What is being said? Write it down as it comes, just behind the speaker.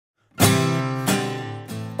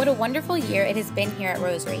What a wonderful year it has been here at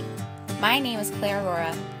Rosary. My name is Claire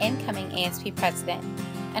Aurora, incoming ASP President,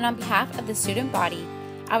 and on behalf of the student body,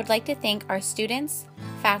 I would like to thank our students,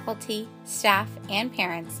 faculty, staff, and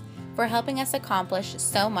parents for helping us accomplish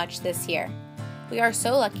so much this year. We are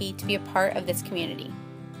so lucky to be a part of this community.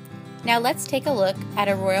 Now let's take a look at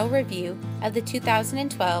a royal review of the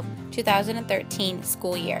 2012-2013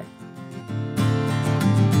 school year.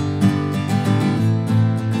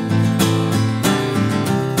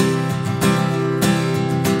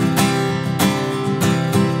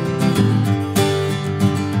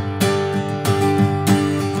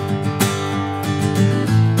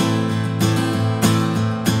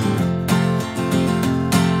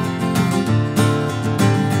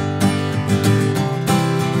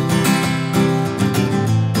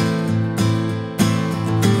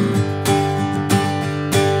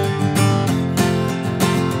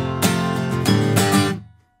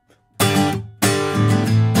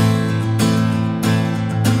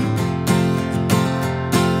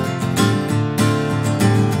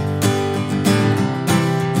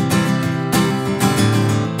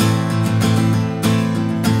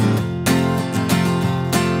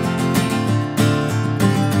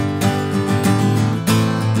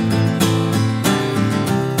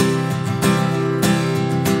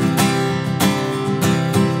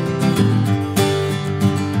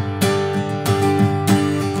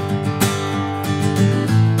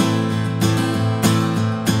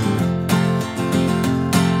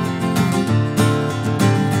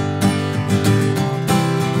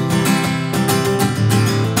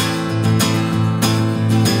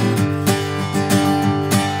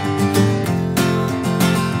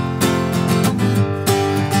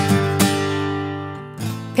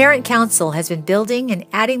 Parent Council has been building and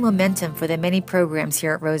adding momentum for the many programs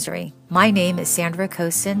here at Rosary. My name is Sandra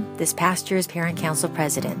Kosten, this past year's Parent Council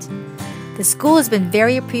President. The school has been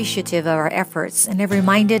very appreciative of our efforts and have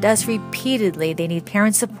reminded us repeatedly they need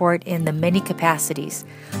parent support in the many capacities.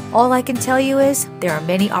 All I can tell you is there are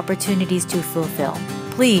many opportunities to fulfill.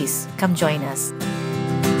 Please come join us.